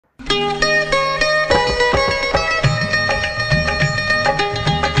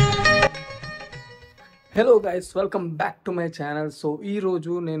Hello guys, welcome back to my channel. So ఈ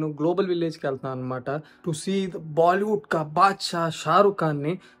రోజు నేను గ్లోబల్ విలేజ్కి వెళ్తాను అనమాట టు సీ బాలీవుడ్ కా బాద్షా షారుఖ్ ఖాన్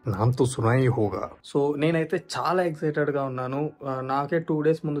ని నామ్ తో సునాయి హోగా. సో నేనైతే చాలా ఎక్సైటెడ్ గా ఉన్నాను. నాకే 2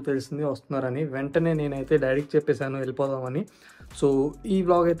 days ముందు తెలిసింది వస్తున్నారని. వెంటనే నేనైతే డాడీకి చెప్పేశాను వెళ్ళిపోదామని. సో ఈ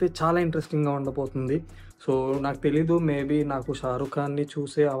వ్లాగ్ అయితే చాలా ఇంట్రెస్టింగ్ గా ఉండబోతుంది. సో నాకు తెలీదు, మేబీ నాకు షారుఖ్ ఖాన్ని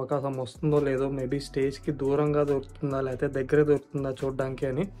చూసే అవకాశం వస్తుందో లేదో, మేబీ స్టేజ్కి దూరంగా దొరుకుతుందా లేకపోతే దగ్గర దొరుకుతుందా చూడడానికి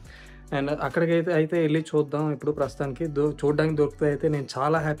అని. అండ్ అక్కడికైతే వెళ్ళి చూద్దాం. ఇప్పుడు ప్రస్తుతానికి చూడడానికి దొరికితే అయితే నేను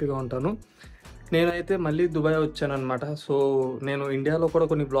చాలా హ్యాపీగా ఉంటాను. నేనైతే మళ్ళీ దుబాయ్ వచ్చాను అనమాట. సో నేను ఇండియాలో కూడా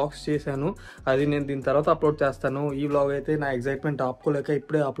కొన్ని వ్లాగ్స్ చేశాను, అది నేను దీని తర్వాత అప్లోడ్ చేస్తాను. ఈ వ్లాగ్ అయితే నా ఎగ్జైట్మెంట్ ఆపుకోలేక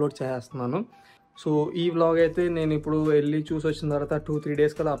ఇప్పుడే అప్లోడ్ చేస్తున్నాను. సో ఈ వ్లాగ్ అయితే నేను ఇప్పుడు వెళ్ళి చూసి వచ్చిన తర్వాత 2-3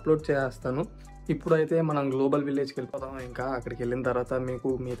 days కల్లా అప్లోడ్ చేస్తాను. ఇప్పుడైతే మనం గ్లోబల్ విలేజ్కి వెళ్ళిపోతాం. ఇంకా అక్కడికి వెళ్ళిన తర్వాత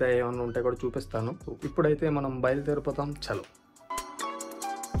మీకు మిగతా ఏమైనా ఉంటే కూడా చూపిస్తాను. ఇప్పుడైతే మనం బయలుదేరిపోతాం. చలో.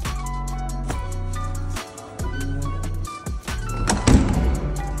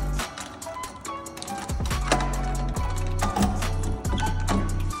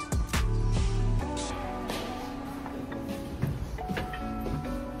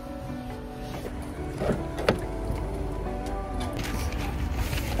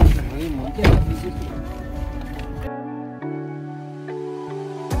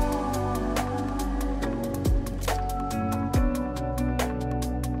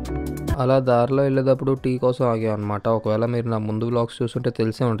 అలా దారిలో వెళ్ళేటప్పుడు టీ కోసం ఆగాం అనమాట. ఒకవేళ మీరు నా ముందు వ్లాగ్స్ చూస్తుంటే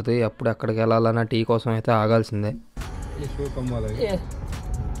తెలిసే ఉంటుంది, అప్పుడు ఎక్కడికి వెళ్ళాలన్నా టీ కోసం అయితే ఆగాల్సిందే.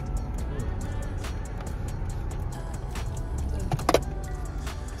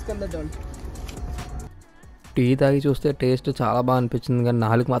 టీ తాగి చూస్తే టేస్ట్ చాలా బాగా అనిపించింది, కానీ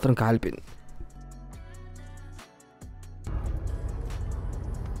నాలుగు మాత్రం కాలిపోయింది.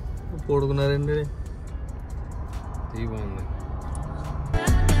 పడుకున్నారండి. టీ బాగుంది.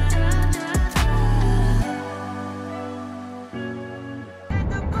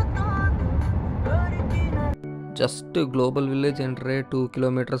 జస్ట్ గ్లోబల్ విలేజ్ ఎంటర్ అయ్యే 2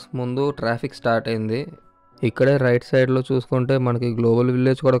 kilometers ముందు ట్రాఫిక్ స్టార్ట్ అయింది. ఇక్కడే రైట్ సైడ్లో చూసుకుంటే మనకి గ్లోబల్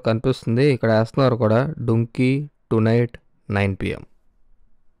విలేజ్ కూడా కనిపిస్తుంది. ఇక్కడ వేస్తున్నారు కూడా డుంకీ టునైట్ 9 PM.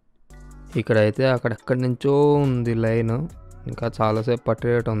 ఇక్కడైతే అక్కడెక్కడి నుంచో ఉంది లైన్, ఇంకా చాలాసేపు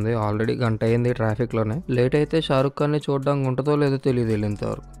పట్టేట ఉంది. ఆల్రెడీ గంట అయింది ట్రాఫిక్లోనే. లేట్ అయితే షారుఖ్ ఖాన్ని చూడడానికి ఉంటుందో లేదో తెలియదు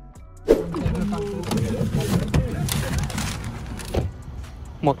వెళ్ళేంతవరకు.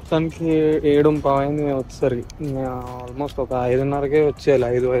 మొత్తానికి 7:15 అయింది మేము వచ్చేసరికి. ఆల్మోస్ట్ ఒక 5:30కే వచ్చేయాలి,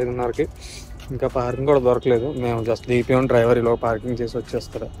 5:30కి. ఇంకా పార్కింగ్ కూడా దొరకలేదు. మేము జస్ట్ దీపం డ్రైవర్ ఇలా పార్కింగ్ చేసి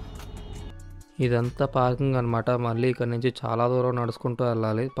వచ్చేస్తారు. ఇదంతా పార్కింగ్ అనమాట. మళ్ళీ ఇక్కడ నుంచి చాలా దూరం నడుచుకుంటూ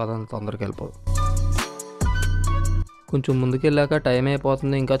వెళ్ళాలి. పదంతా తొందరకి వెళ్ళిపోదు. కొంచెం ముందుకెళ్ళాక టైం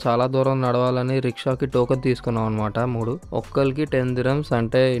అయిపోతుంది, ఇంకా చాలా దూరం నడవాలని రిక్షాకి టోకెన్ తీసుకున్నాం అనమాట. 3 ఒక్కరికి 10 dirhams,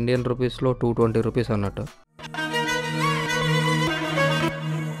 అంటే ఇండియన్ రూపీస్లో 220 rupees అన్నట్టు.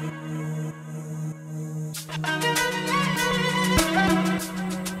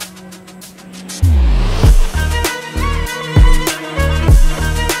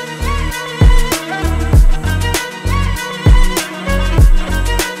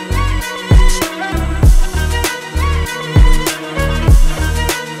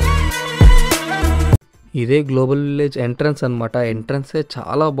 ఇదే గ్లోబల్ విలేజ్ ఎంట్రన్స్ అనమాట. ఎంట్రన్సే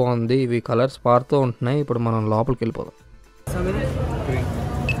చాలా బాగుంది. ఇవి కలర్స్ పారుతూ ఉంటున్నాయి. ఇప్పుడు మనం లోపలికి వెళ్ళిపోదాం.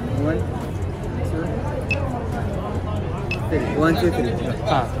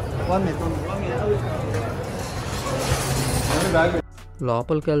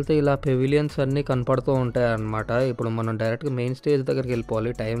 లోపలికి వెళ్తే ఇలా పెవిలియన్స్ అన్నీ కనపడుతూ ఉంటాయి అన్నమాట. ఇప్పుడు మనం డైరెక్ట్గా మెయిన్ స్టేజ్ దగ్గరికి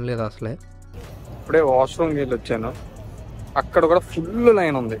వెళ్ళిపోవాలి, టైం లేదు అసలే. ఇప్పుడే వాష్రూమ్కి వెళ్ళి వచ్చాను. అక్కడ కూడా ఫుల్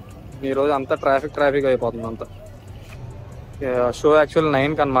లైన్ ఉంది. ఈరోజు అంతా ట్రాఫిక్ అయిపోతుంది అంతా. షో యాక్చువల్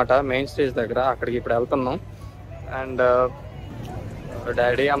 9కి అనమాట, మెయిన్ స్టేజ్ దగ్గర. అక్కడికి ఇప్పుడు వెళ్తున్నాం. అండ్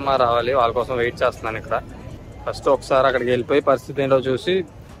డాడీ అమ్మ రావాలి, వాళ్ళ కోసం వెయిట్ చేస్తున్నాను ఇక్కడ. ఫస్ట్ ఒకసారి అక్కడికి వెళ్ళిపోయి పరిస్థితి ఏంటో చూసి,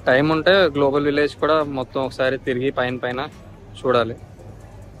 టైం ఉంటే గ్లోబల్ విలేజ్ కూడా మొత్తం ఒకసారి తిరిగి పైన చూడాలి.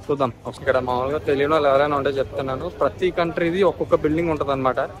 చూద్దాం. ఇక్కడ మామూలుగా తెలియని వాళ్ళు ఎవరైనా ఉంటే చెప్తున్నాను, ప్రతి కంట్రీది ఒక్కొక్క బిల్డింగ్ ఉంటుంది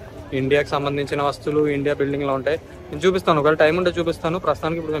అనమాట. ఇండియాకి సంబంధించిన వస్తువులు ఇండియా బిల్డింగ్లో ఉంటాయి. నేను చూపిస్తాను, ఒకవేళ టైం ఉంటే చూపిస్తాను.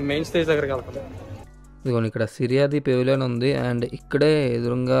 ప్రస్తుతానికి ఇప్పుడు మేము మెయిన్ స్టేజ్ దగ్గరికి వెళ్తాం. ఇదిగోండి ఇక్కడ సిరియాది పెవిలియన్ ఉంది. అండ్ ఇక్కడే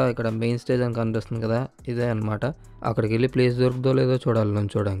ఎదురుగా ఇక్కడ మెయిన్ స్టేజ్ అని కనిపిస్తుంది కదా, ఇదే అనమాట. అక్కడికి వెళ్ళి ప్లేస్ దొరుకుతుందో లేదో చూడాలి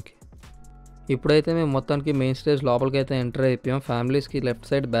నేను చూడడానికి. ఇప్పుడైతే మేము మొత్తానికి మెయిన్ స్టేజ్ లోపలికి అయితే ఎంటర్ అయిపోయాం. ఫ్యామిలీస్కి లెఫ్ట్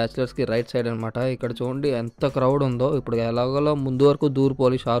సైడ్, బ్యాచిలర్స్కి రైట్ సైడ్ అనమాట. ఇక్కడ చూడండి ఎంత క్రౌడ్ ఉందో. ఇప్పుడు ఎలాగోలో ముందు వరకు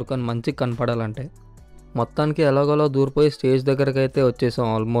దూరిపోవాలి షారుఖ్ ఖాన్ మంచిగా కనపడాలంటే. మొత్తానికి ఎలాగోలో దూరిపోయి స్టేజ్ దగ్గరికి అయితే వచ్చేసాం.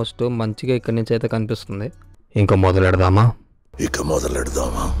 ఆల్మోస్ట్ మంచిగా ఇక్కడి నుంచి అయితే కనిపిస్తుంది. ఇంకా మొదలెడదామా?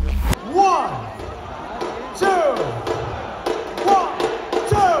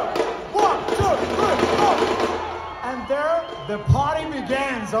 there, the party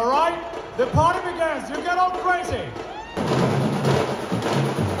begins, all right? The party begins. You get all crazy.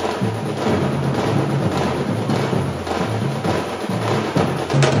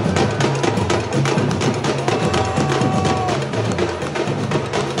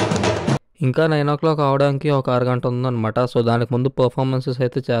 ఇంకా 9 అవడానికి ఒక అరగంట ఉందన్నమాట. సో దానికి ముందు పర్ఫార్మెన్సెస్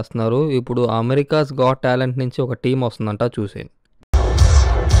అయితే చేస్తున్నారు. ఇప్పుడు అమెరికాస్ గాట్ టాలెంట్ నుంచి ఒక టీం వస్తుందంట, చూసేయండి.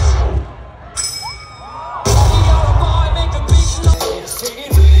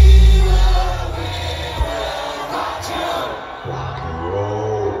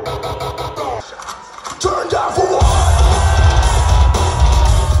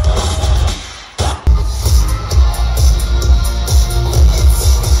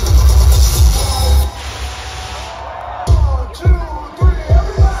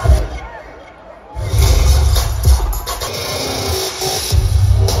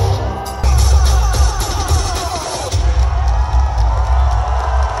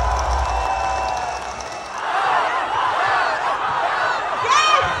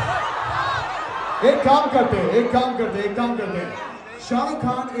 एक काम करते Shahrukh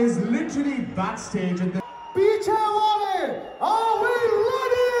Khan is literally backstage in the पीछे वाले are we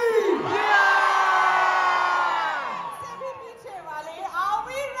ready? सभी पीछे वाले are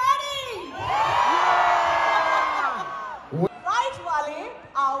we ready? Right वाले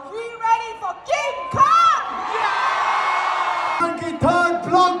are we ready for King Kong? Dunki third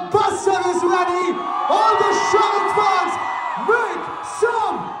blockbuster is ready. All the Shahrukh fans make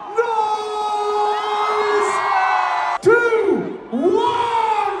some noise. 2,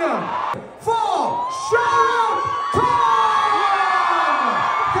 1 for Shahrukh Khan.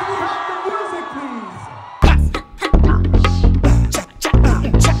 Can we have the music, please?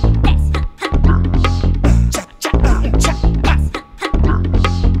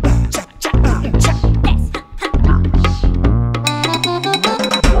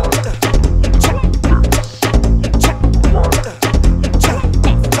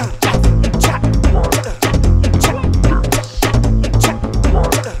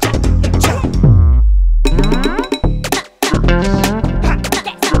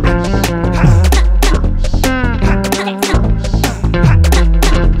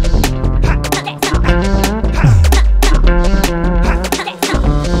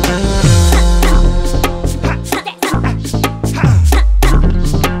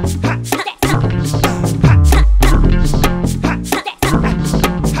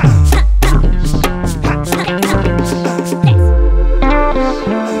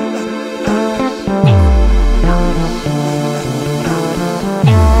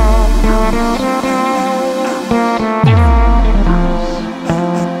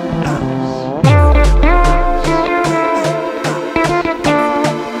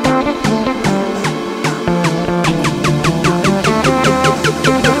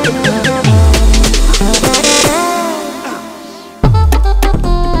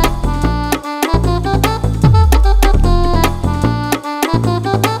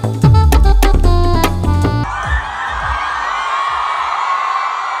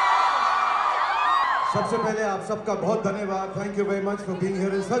 सबसे पहले आप सबका बहुत धन्यवाद. Thank you very much for being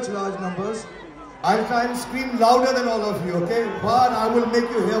here in such large numbers. I'll try and scream louder than all of you, okay? But I will make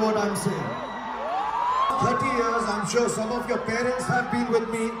you hear what I'm saying. 30 years, I'm sure some of your parents have been with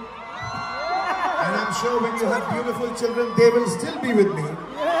me. And I'm sure when you have beautiful children, they will still be with me.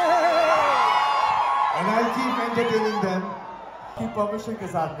 And I'll keep entertaining them. Keep permission ke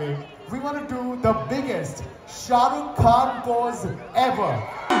saath mein. We want to do the biggest Shahrukh Khan pose ever.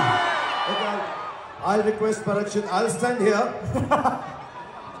 Okay. I'll request Parakshit. I'll stand here.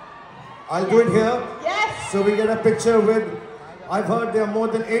 I'll do it here. Yes. So we get a picture with. I've heard there are more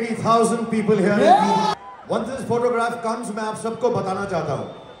than 80,000 people here. Yeah. Once this photograph comes, मैं आप सबको बताना चाहता हूँ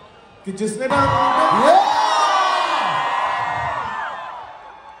कि जिसने भी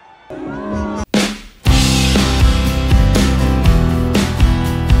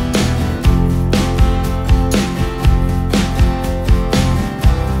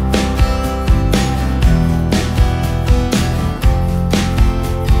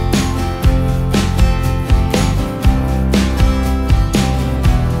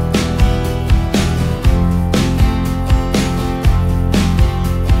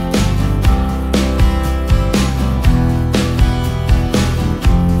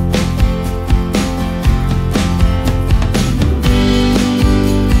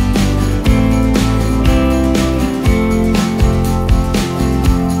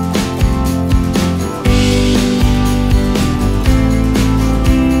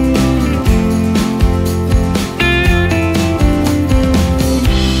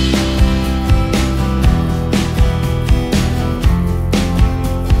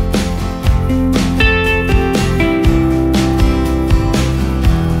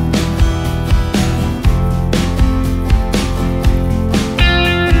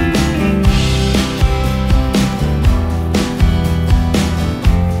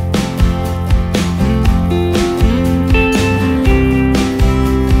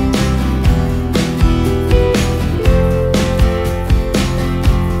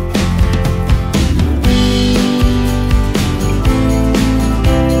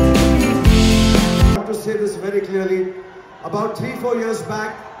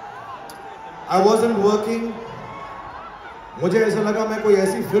I wasn't working. मुझे ऐसा लगा मैं कोई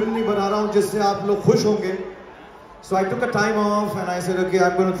ऐसी फिल्म नहीं बना रहा हूँ जिससे आप लोग खुश होंगे. So I took a time off and I said, okay,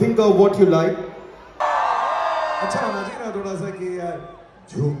 I'm going to think of what you like. अच्छा होना चाहिए ना थोड़ा सा कि यार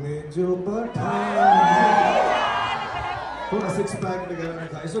झूमे जो पठान थोड़ा सिक्स पैक वगैरह में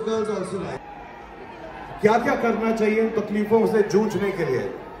खाए. So girls also like. क्या क्या करना चाहिए इन तकलीफों से जूझने के लिए.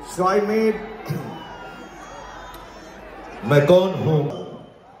 So I made मैं कौन हूँ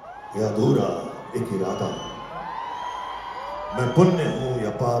या अधूरा एक इरादा, मैं पुण्य हूँ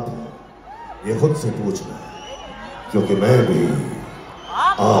या पाप हूँ ये खुद से पूछना, क्योंकि मैं भी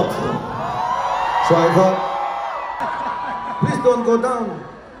आप हूँ. So I thought, please don't go down.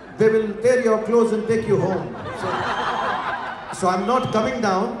 They will tear your clothes and take you home. So I'm not coming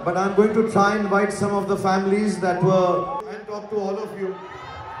down, but I'm going to try and invite some of the families that were and talk to all of you.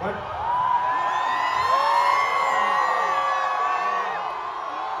 But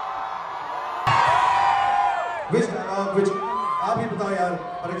which dialogue, which आप ही बताओ यार,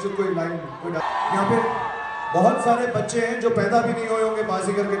 परीक्षित कोई line कोई यहाँ पे बहुत सारे बच्चे हैं जो पैदा भी नहीं हुए होंगे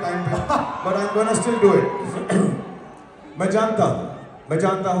बाजीगर के टाइम पे, but I'm gonna still do it. मैं जानता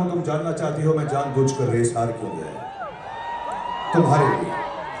हूँ तुम जानना चाहती हो मैं जानबूझकर रेस हार क्यों गया तुम्हारे लिए,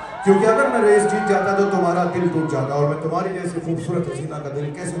 क्योंकि अगर मैं रेस जीत जाता तो तुम्हारा दिल टूट जाता और मैं तुम्हारी जैसी खूबसूरत हसीना का दिल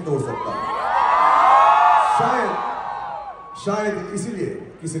कैसे तोड़ सकता हूँ. शायद इसीलिए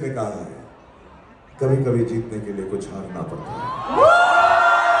किसी ने कहा है कभी कभी जीतने के लिए कुछ हारना पड़ता है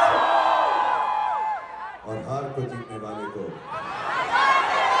और हार को जीतने वाले को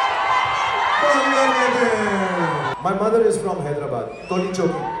My mother is from Hyderabad, Toli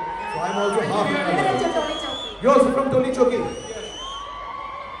Choki. So I'm also half Hyderabad. You're also from Toli Choki.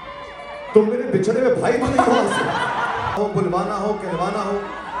 तुम मेरे बिछड़े हुए भाई तो नहीं हो, बुलवाना हो कहलवाना हो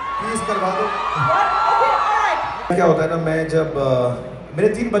प्लीज करवा दो. क्या होता है ना, मैं जब मेरे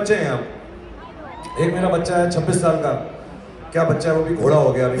 3 बच्चे हैं अब, एक मेरा बच्चा है 26 साल का, क्या बच्चा है वो भी घोड़ा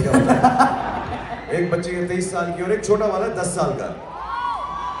हो गया अभी, क्या होता है. एक बच्ची है 23 साल की और एक छोटा वाला 10 साल का.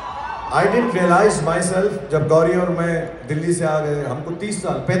 I didn't realize myself जब गौरी और मैं दिल्ली से आ गए, हमको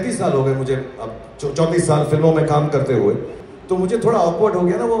 35 साल हो गए मुझे अब 34 साल फिल्मों में काम करते हुए, तो मुझे थोड़ा awkward हो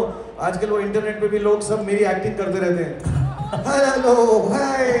गया ना. वो आजकल वो इंटरनेट पे भी लोग सब मेरी एक्टिंग करते रहते हैं. हेलो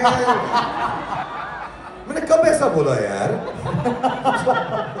हाय, मैंने कब ऐसा बोला यार.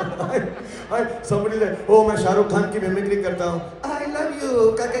 Somebody said, oh मैं शाहरुख खान की मिमिक्री करता हूँ, I love you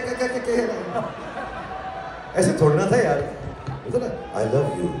ऐसे थोड़ना था यार. I love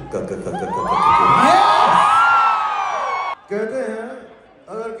you कहते हैं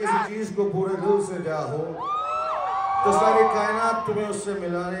अगर किसी चीज को पूरे दिल से चाहो तो सारी कायनात तुम्हें उससे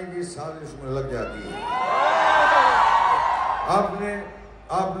मिलाने की साजिश में लग जाती है.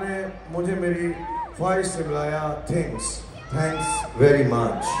 आपने मुझे मेरी ख्वाहिश से मिलाया. Thanks very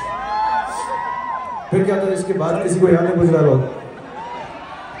much. फिर क्या था इसके बाद, किसी को याद है गुजरा लोग?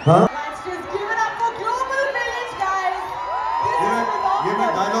 हाँ, ये मैं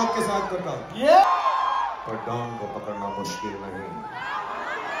डायलॉग के साथ करता हूँ. पर डॉन को पकड़ना मुश्किल नहीं.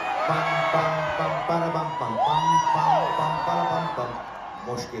 पम पम पम पर पम पम पम पम पम पर पम पम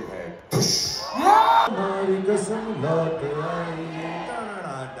मुश्किल है. हमारी कसम लौट आई.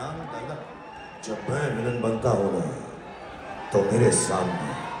 जब मैं विलन बनता हूँ ना तो मेरे सामने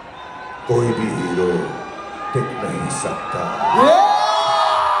कोई भी हीरो टिक नहीं सकता.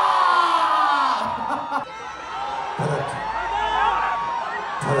 फलक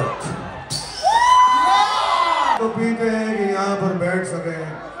तो पीते हैं कि यहाँ पर बैठ सके,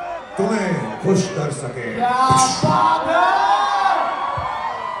 तुम्हें खुश कर सके.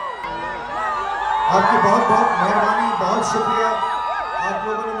 आपकी बहुत बहुत मेहरबानी, बहुत शुक्रिया. आप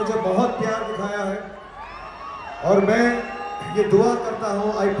लोगों ने मुझे बहुत प्यार दिखाया है और मैं ये दुआ करता हूँ,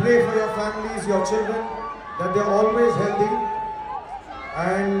 I pray for your families, your children, that they are always healthy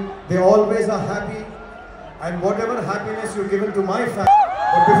and they always are happy, and whatever happiness you've given to my family.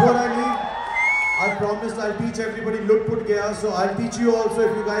 But before I leave, I promised I'll teach everybody Lut Put Gaya, so I'll teach you also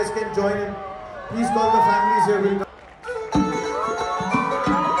if you guys can join in. Please call the families here. We'll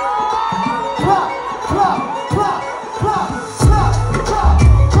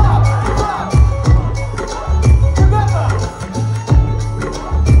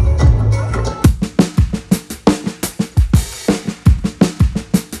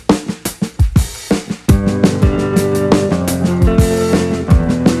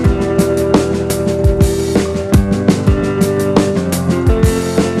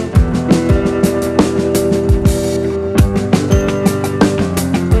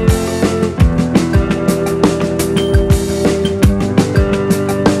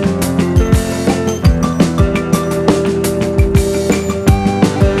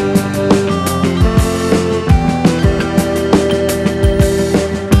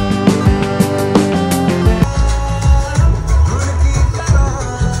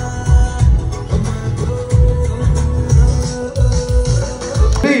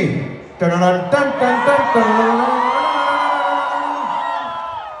Wow.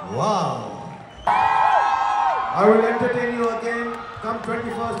 I will entertain you again come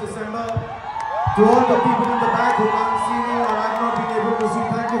 21st December. To all the people in the back who can't see me or I've not been able to see,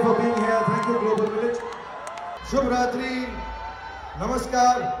 thank you for being here. Thank you, Global Village. Shubh Ratri.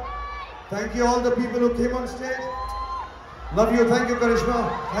 Namaskar. Thank you all the people who came on stage. Love you. Thank you, Karishma.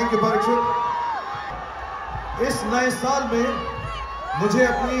 Thank you, Parikshit. इस नए साल में मुझे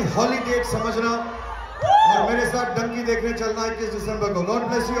अपनी holiday समझना और मेरे साथ डंकी देखने चलना 21 दिसंबर को. God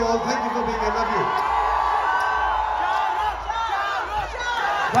bless you all. Thank you for being here. Love you.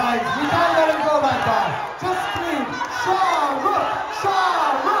 Guys, we can't let him go like that. Just scream, Shah, Rukh, Shah,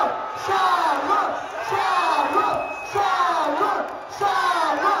 Rukh, Shah, Rukh, Shah, Rukh, Shah, Rukh, Shah,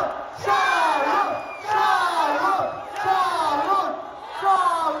 Rukh, Shah, Rukh, Shah, Rukh, Shah, Rukh,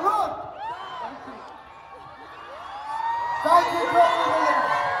 Shah, Rukh. Thank you, Rukh.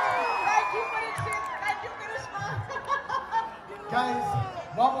 Thank you, Parikshit. Thank you, Karishma. Guys,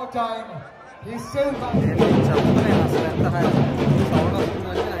 one more time. He's still back.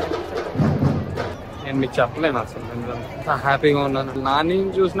 నేను మీకు చెప్పలేను అసలు నేను ఎంత హ్యాపీగా ఉన్నాను. నాని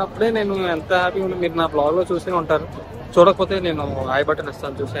చూసినప్పుడే నేను ఎంత హ్యాపీగా ఉన్నాను. మీరు నా బ్లాగ్లో చూసే ఉంటారు, చూడకపోతే నేను ఐ బటన్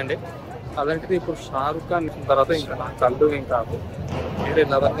ఇస్తాను చూసేయండి. అలాంటిది ఇప్పుడు షారుఖ్ ఖాన్ తర్వాత ఇంకా నా కళ్ళు ఇంకా వేరే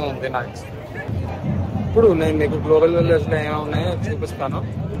లెవెల్గా ఉంది నాకు. ఇప్పుడు నేను మీకు గ్లోబల్ విలేజ్లో ఏమైనా ఉన్నాయో చూపిస్తాను.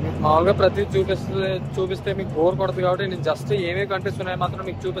 మామూలుగా ప్రతి చూపిస్తే మీకు బోర్ కొడుతుంది కాబట్టి నేను జస్ట్ ఏమేమి కంట్రీస్ ఉన్నాయో మాత్రం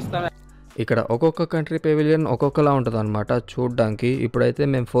మీకు చూపిస్తాను. ఇక్కడ ఒక్కొక్క కంట్రీ పెవిలియన్ ఒక్కొక్కలా ఉంటుంది అనమాట చూడడానికి. ఇప్పుడైతే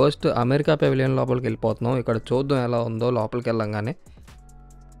మేము ఫస్ట్ అమెరికా పెవిలియన్ లోపలికి వెళ్ళిపోతున్నాం. ఇక్కడ చూద్దాం ఎలా ఉందో లోపలికి వెళ్ళంగానే.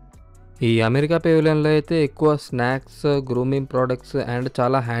 ఈ అమెరికా పెవిలియన్లో అయితే ఎక్కువ స్నాక్స్, గ్రూమింగ్ ప్రోడక్ట్స్ అండ్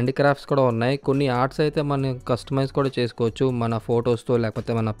చాలా హ్యాండీక్రాఫ్ట్స్ కూడా ఉన్నాయి. కొన్ని ఆర్ట్స్ అయితే మనం కస్టమైజ్ కూడా చేసుకోవచ్చు మన ఫొటోస్తో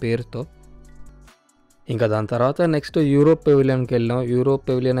లేకపోతే మన పేరుతో. ఇంకా దాని తర్వాత నెక్స్ట్ యూరోప్ పెవిలియన్కి వెళ్ళాం. యూరోప్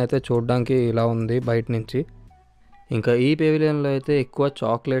పెవిలియన్ అయితే చూడడానికి ఇలా ఉంది బయట నుంచి. ఇంకా ఈ పెవిలియన్లో అయితే ఎక్కువ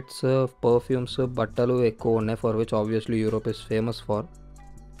చాక్లెట్స్, పర్ఫ్యూమ్స్, బట్టలు ఎక్కువ ఉన్నాయి, for which obviously Europe is famous for.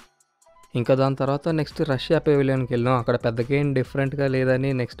 ఇంకా దాని తర్వాత నెక్స్ట్ రష్యా పెవిలియన్కి వెళ్ళాం. అక్కడ పెద్దగా ఏం డిఫరెంట్గా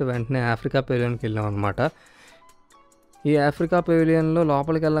లేదని నెక్స్ట్ వెంటనే ఆఫ్రికా పెవిలియన్కి వెళ్ళాం అనమాట. ఈ ఆఫ్రికా పెవిలియన్లో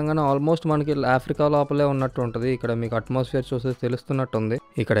లోపలికి వెళ్ళంగానే ఆల్మోస్ట్ మనకి ఆఫ్రికా లోపలే ఉన్నట్టు ఉంటుంది. ఇక్కడ మీకు అట్మాస్ఫియర్ చూస్తే తెలుస్తున్నట్టుంది.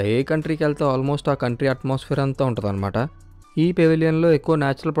 ఇక్కడ ఏ కంట్రీకి వెళ్తే ఆల్మోస్ట్ ఆ కంట్రీ అట్మాస్ఫియర్ అంతా ఉంటుంది అనమాట. ఈ పెవిలియన్లో ఎక్కువ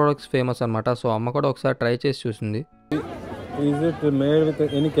న్యాచురల్ ప్రొడక్ట్స్ ఫేమస్ అనమాట. సో అమ్మ కూడా ఒకసారి ట్రై చేసి చూసింది. Is it made with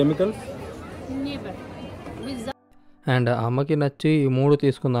any chemicals? Never. And అమ్మకి నచ్చి ఈ 3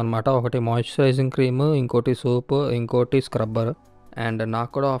 తీసుకుందనమాట. ఒకటి మాయిశ్చరైజింగ్ క్రీమ్, ఇంకోటి సోప్, ఇంకోటి స్క్రబ్బర్. అండ్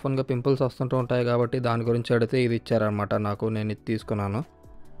నాకు కూడా ఆఫన్గా పింపుల్స్ వస్తుంటూ ఉంటాయి కాబట్టి దాని గురించి అడిగితే ఇది ఇచ్చారనమాట నాకు. నేను ఇది తీసుకున్నాను.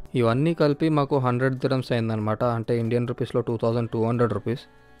 ఇవన్నీ కలిపి మాకు 100 dirhams అయిందనమాట. అంటే ఇండియన్ రూపీస్లో 2200 రూపీస్.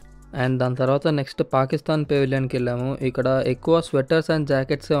 అండ్ దాని తర్వాత నెక్స్ట్ పాకిస్తాన్ పెవిలియన్కి వెళ్ళాము. ఇక్కడ ఎక్కువ స్వెటర్స్ అండ్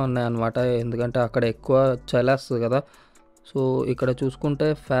జాకెట్సే ఉన్నాయన్నమాట. ఎందుకంటే అక్కడ ఎక్కువ చలేస్తుంది కదా. సో ఇక్కడ చూసుకుంటే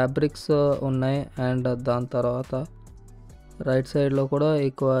ఫ్యాబ్రిక్స్ ఉన్నాయి. అండ్ దాని తర్వాత రైట్ సైడ్లో కూడా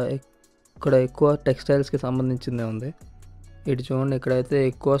ఇక్కడ ఎక్కువ టెక్స్టైల్స్కి సంబంధించిందే ఉంది. ఇటు చూడండి, ఇక్కడైతే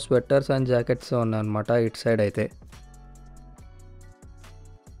ఎక్కువ స్వెటర్స్ అండ్ జాకెట్స్ ఉన్నాయన్నమాట ఇటు సైడ్ అయితే.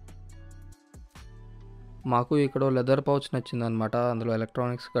 మాకు ఇక్కడ లెదర్ పౌచ్ నచ్చిందనమాట. అందులో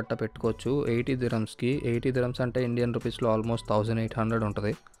ఎలక్ట్రానిక్స్ గట్ట పెట్టుకోవచ్చు 80 dirhamsకి. 80 dirhams అంటే ఇండియన్ రూపీస్లో ఆల్మోస్ట్ 1800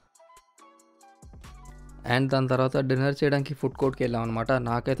 ఉంటుంది. అండ్ దాని తర్వాత డిన్నర్ చేయడానికి ఫుడ్ కోర్ట్కి వెళ్ళాం అనమాట.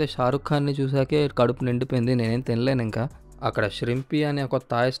 నాకైతే షారుఖ్ ఖాన్ని చూసాకే కడుపు నిండిపోయింది. నేనేం తినలేను ఇంకా. అక్కడ ష్రింపీ అనే ఒక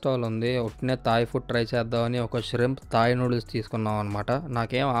థాయ్ స్టాల్ ఉంది. ఒట్టినే థాయ్ ఫుడ్ ట్రై చేద్దామని ఒక ష్రింప్ థాయ్ నూడిల్స్ తీసుకున్నాం అనమాట.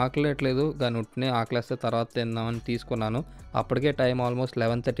 నాకేం ఆకలేట్లేదు కానీ ఒట్టినే ఆకలేస్తే తర్వాత తిందామని తీసుకున్నాను. అప్పటికే టైం ఆల్మోస్ట్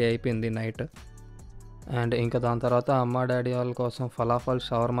 11:30 అయిపోయింది నైట్. అండ్ ఇంకా దాని తర్వాత అమ్మ డాడీ వాళ్ళ కోసం ఫలాఫల్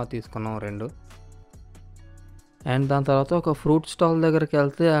షవర్మా తీసుకున్నాం 2. అండ్ దాని తర్వాత ఒక ఫ్రూట్ స్టాల్ దగ్గరికి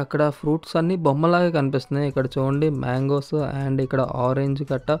వెళ్తే అక్కడ ఫ్రూట్స్ అన్నీ బొమ్మలాగే కనిపిస్తున్నాయి. ఇక్కడ చూడండి మ్యాంగోస్ అండ్ ఇక్కడ ఆరెంజ్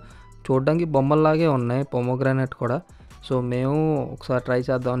గట్ట చూడడానికి బొమ్మల్లాగే ఉన్నాయి, పొమోగ్రానైట్ కూడా. సో మేము ఒకసారి ట్రై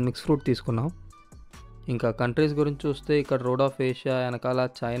చేద్దామని మిక్స్ ఫ్రూట్ తీసుకున్నాం. ఇంకా కంట్రీస్ గురించి చూస్తే ఇక్కడ రోడ్ ఆఫ్ ఏషియా వెనకాల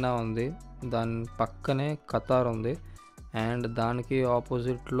చైనా ఉంది, దాని పక్కనే ఖతార్ ఉంది, అండ్ దానికి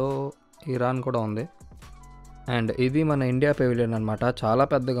ఆపోజిట్లో ఇరాన్ కూడా ఉంది. అండ్ ఇది మన ఇండియా పెవిలియన్ అనమాట. చాలా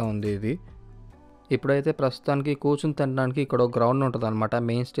పెద్దగా ఉంది ఇది. ఇప్పుడైతే ప్రస్తుతానికి కూర్చుని తినడానికి ఇక్కడ ఒక గ్రౌండ్ ఉంటుంది అనమాట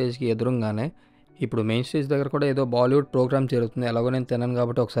మెయిన్ స్టేజ్కి ఎదురుగానే. ఇప్పుడు మెయిన్ స్టేజ్ దగ్గర కూడా ఏదో బాలీవుడ్ ప్రోగ్రామ్ జరుగుతుంది. ఎలాగో నేను తినను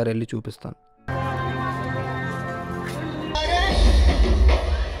కాబట్టి ఒకసారి వెళ్ళి చూపిస్తాను.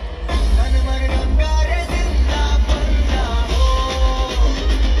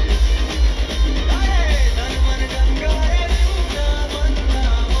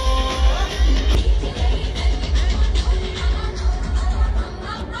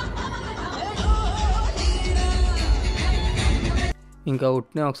 ఇంకా ఇంకా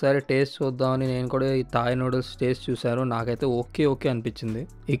ఉట్టిని ఒకసారి టేస్ట్ చూద్దామని నేను కూడా ఈ థాయ్ నూడిల్స్ టేస్ట్ చూశాను. నాకైతే ఓకే అనిపించింది.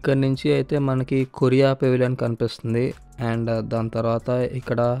 ఇక్కడ నుంచి అయితే మనకి కొరియా పెవిలియన్ కనిపిస్తుంది అండ్ దాని తర్వాత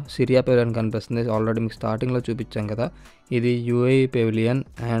ఇక్కడ సిరియా పెవిలియన్ కనిపిస్తుంది. ఆల్రెడీ మీకు స్టార్టింగ్లో చూపించాం కదా, ఇది యుఏఈ పెవిలియన్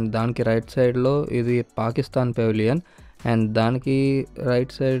అండ్ దానికి రైట్ సైడ్లో ఇది పాకిస్తాన్ పెవిలియన్ అండ్ దానికి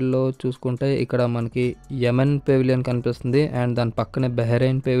రైట్ సైడ్లో చూసుకుంటే ఇక్కడ మనకి యెమెన్ పెవిలియన్ కనిపిస్తుంది అండ్ దాని పక్కనే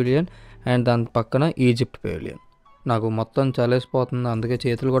బహ్రెయిన్ పెవిలియన్ అండ్ దాని పక్కన ఈజిప్ట్ పెవిలియన్. నాకు మొత్తం చలేసిపోతుంది, అందుకే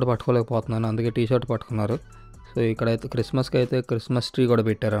చేతులు కూడా పట్టుకోలేకపోతున్నాను, అందుకే టీ షర్ట్ పట్టుకున్నారు. సో ఇక్కడైతే క్రిస్మస్కి అయితే క్రిస్మస్ ట్రీ కూడా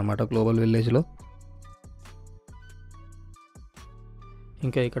పెట్టారనమాట గ్లోబల్ విలేజ్లో.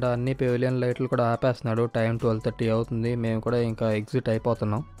 ఇంకా ఇక్కడ అన్ని పెవిలియన్ లైట్లు కూడా ఆపేస్తున్నాడు. టైం 12:30 అవుతుంది. మేము కూడా ఇంకా ఎగ్జిట్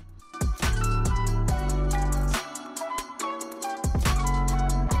అయిపోతున్నాం.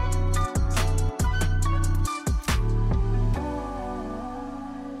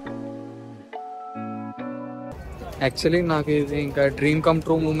 యాక్చువల్లీ నాకు ఇది ఇంకా డ్రీమ్ కమ్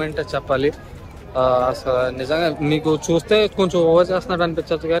ట్రూ మూమెంట్ చెప్పాలి. అసలు నిజంగా మీకు చూస్తే కొంచెం ఓవర్ చేస్తున్నట్టు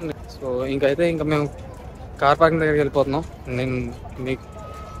అనిపించచ్చు కానీ, సో ఇంకైతే ఇంకా మేము కార్ పార్కింగ్ దగ్గరికి వెళ్ళిపోతున్నాం.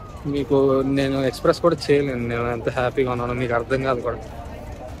 నేను ఎక్స్ప్రెస్ కూడా చేయలేను, నేను ఎంత హ్యాపీగా ఉన్నాను మీకు అర్థం కాదు కూడా.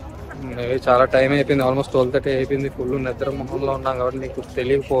 చాలా టైం అయిపోయింది, ఆల్మోస్ట్ 12:30 అయిపోయింది. ఫుల్ నిద్ర మొహంలో ఉన్నాం కాబట్టి నీకు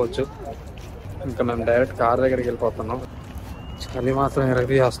తెలియకపోవచ్చు. ఇంకా మేము డైరెక్ట్ కార్ దగ్గరికి వెళ్ళిపోతున్నాం. చలి మాత్రం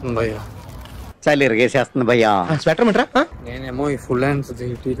ఎరగది వస్తుంది భయ్యా, చలి ఇరగేసేస్తుంది భయ్యా. స్వెటర్ మిట్రా. నేనేమో ఈ ఫుల్ హ్యాండ్స్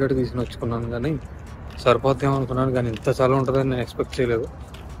టీ షర్ట్ తీసుకుని వచ్చుకున్నాను కానీ సరిపోతేమో అనుకున్నాను, కానీ ఇంత చల్ల ఉంటుందని నేను ఎక్స్పెక్ట్ చేయలేదు.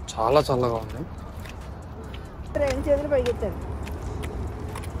 చాలా చల్లగా ఉంది.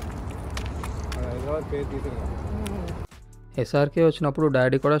 ఎస్ఆర్కే వచ్చినప్పుడు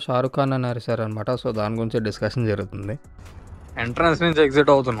డాడీ కూడా షారుఖ్ ఖాన్ అని అరిశారనమాట. సో దాని గురించి డిస్కషన్ జరుగుతుంది. ఎంట్రన్స్ నుంచి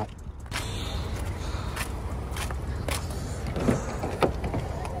ఎగ్జిట్ అవుతున్నాం.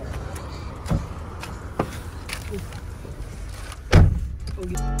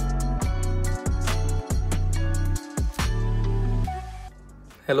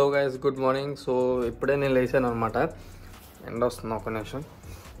 Hello guys, good morning. So ఇప్పుడే నేను లేచాను అనమాట. ఎండ వస్తుంది, ఒక నిమిషం.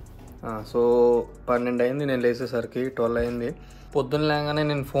 సో 12 అయింది నేను లేచేసరికి, 12 అయింది. పొద్దున్న లేగానే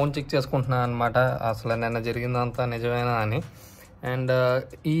నేను ఫోన్ చెక్ చేసుకుంటున్నాను అనమాట, అసలు నిన్న జరిగిందంతా నిజమేనా అని. అండ్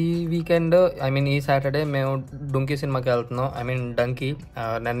ఈ వీకెండ్ ఈ సాటర్డే మేము డుంకీ సినిమాకి వెళ్తున్నాం. డంకీ.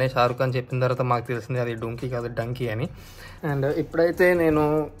 నిన్నే షారుఖ్ ఖాన్ చెప్పిన తర్వాత మాకు తెలిసింది అది డుంకీ కాదు డంకీ అని. అండ్ ఇప్పుడైతే నేను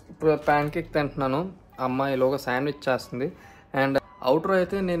ప్యాన్ కేక్ తింటున్నాను, అమ్మ ఈలోగా శాండ్విచ్ చేస్తుంది. అండ్ అవుట్రో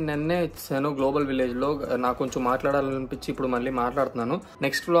అయితే నేను నిన్నే ఇచ్చాను గ్లోబల్ విలేజ్లో. నాకు కొంచెం మాట్లాడాలనిపించి ఇప్పుడు మళ్ళీ మాట్లాడుతున్నాను.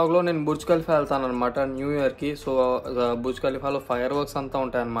 నెక్స్ట్ వ్లాగ్లో నేను బుర్జ్ ఖలీఫా వెళ్తాను అనమాట న్యూ ఇయర్కి. సో బుర్జ్ ఖలీఫాలో ఫైర్ వర్క్స్ అంతా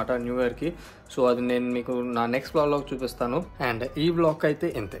ఉంటాయి అనమాట న్యూ ఇయర్కి. సో అది నేను మీకు నా నెక్స్ట్ వ్లాగ్లో చూపిస్తాను. అండ్ ఈ వ్లాగ్ అయితే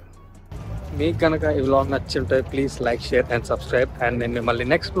ఇంతే. మీకు కనుక ఈ వ్లాగ్ నచ్చి ఉంటే please like, share and subscribe. And నేను మళ్ళీ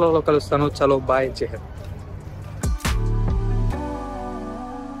నెక్స్ట్ వ్లాగ్లో కలుస్తాను. చలో బాయ్, జై హింద్.